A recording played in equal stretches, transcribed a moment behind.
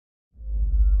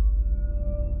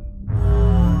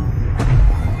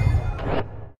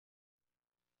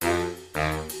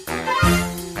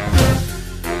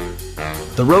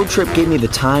The road trip gave me the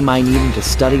time I needed to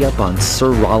study up on Sir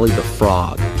Raleigh the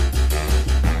Frog.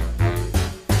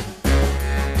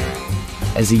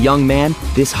 As a young man,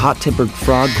 this hot-tempered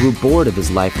frog grew bored of his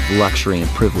life of luxury and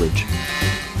privilege.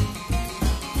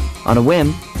 On a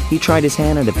whim, he tried his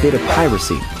hand at a bit of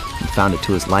piracy and found it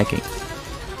to his liking.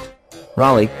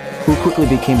 Raleigh, who quickly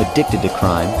became addicted to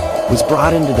crime, was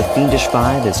brought into the Fiendish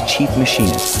Five as chief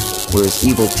machinist, where his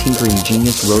evil tinkering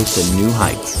genius rose to new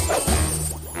heights.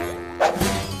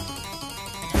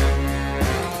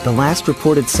 The last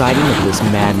reported sighting of this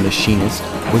mad machinist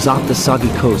was off the soggy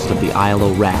coast of the Isle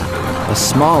o' Rath, a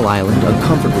small island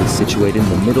uncomfortably situated in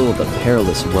the middle of the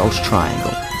perilous Welsh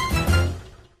Triangle.